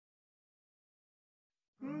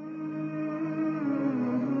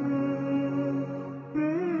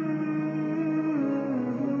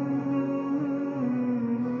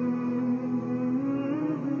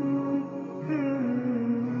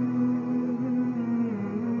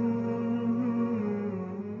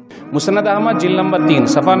मुस्नद अहमद जिल्द नंबर 3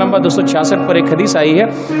 सफ़ा नंबर 266 पर एक हदीस आई है,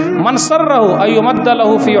 मन सर्रहु अयुमद्द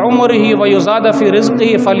लहु फ़ी उमरिही व युज़ाद फ़ी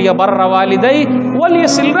रिज़्क़िही फ़लयबर्र वालिदैहि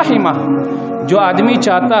वलियसिल रहिमह। जो आदमी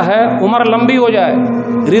चाहता है उम्र लंबी हो जाए,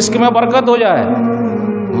 रिस्क में बरकत हो जाए,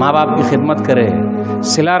 माँ बाप की खिदमत करे,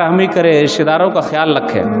 सिला रहमी करे, रिश्तेदारों का ख्याल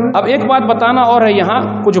रखे। अब एक बात बताना और है,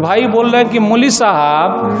 यहाँ कुछ भाई बोल रहे हैं कि मौलवी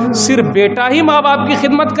साहब सिर्फ बेटा ही माँ बाप की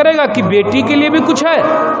खिदमत करेगा कि बेटी के लिए भी कुछ है?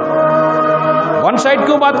 वन साइड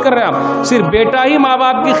क्यों बात कर रहे हैं आप? सिर्फ बेटा ही माँ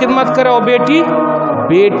बाप की खिदमत करे और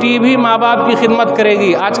बेटी भी माँ बाप की खिदमत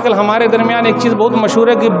करेगी। आजकल हमारे दरमियान एक चीज़ बहुत मशहूर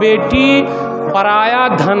है कि बेटी पराया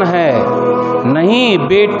धन है। नहीं,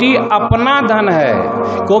 बेटी अपना धन है,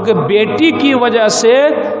 क्योंकि बेटी की वजह से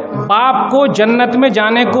बाप को जन्नत में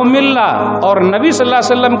जाने को मिल रहा और नबी सल्लल्लाहु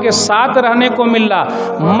अलैहि वसल्लम के साथ रहने को मिल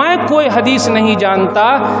रहा। मैं कोई हदीस नहीं जानता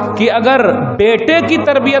कि अगर बेटे की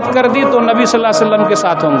तरबियत कर दी तो नबी सल्लल्लाहु अलैहि वसल्लम के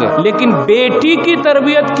साथ होंगे, लेकिन बेटी की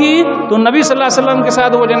तरबियत की तो नबी सल्लल्लाहु अलैहि वसल्लम के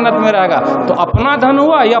साथ वो जन्नत में रहेगा। तो अपना धन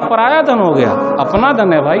हुआ या पराया धन हो गया? अपना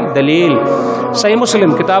धन है भाई। दलील सही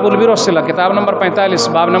मुस्लिम किताबुल बिर वस्सिला किताब नंबर 45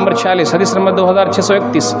 बाब नंबर 46 हदीस नंबर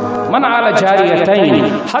 2631, मन आला जारियतैन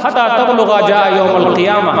हत्ता तबलुगा जा यौमुल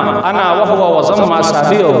क़ियामा अना व हुवा व ज़म्मा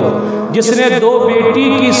साबी। जिसने दो बेटी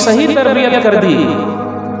की सही तरबियत कर दी,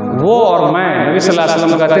 वो और मैं नबी सल्लल्लाहु अलैहि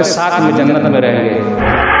वसल्लम कहते साथ में जन्नत में रहेंगे।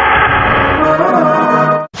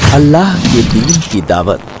 अल्लाह के दीन की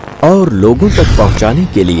दावत और लोगों तक पहुंचाने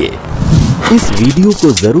के लिए इस वीडियो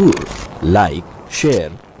को जरूर लाइक, शेयर,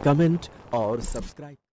 कमेंट और सब्सक्राइब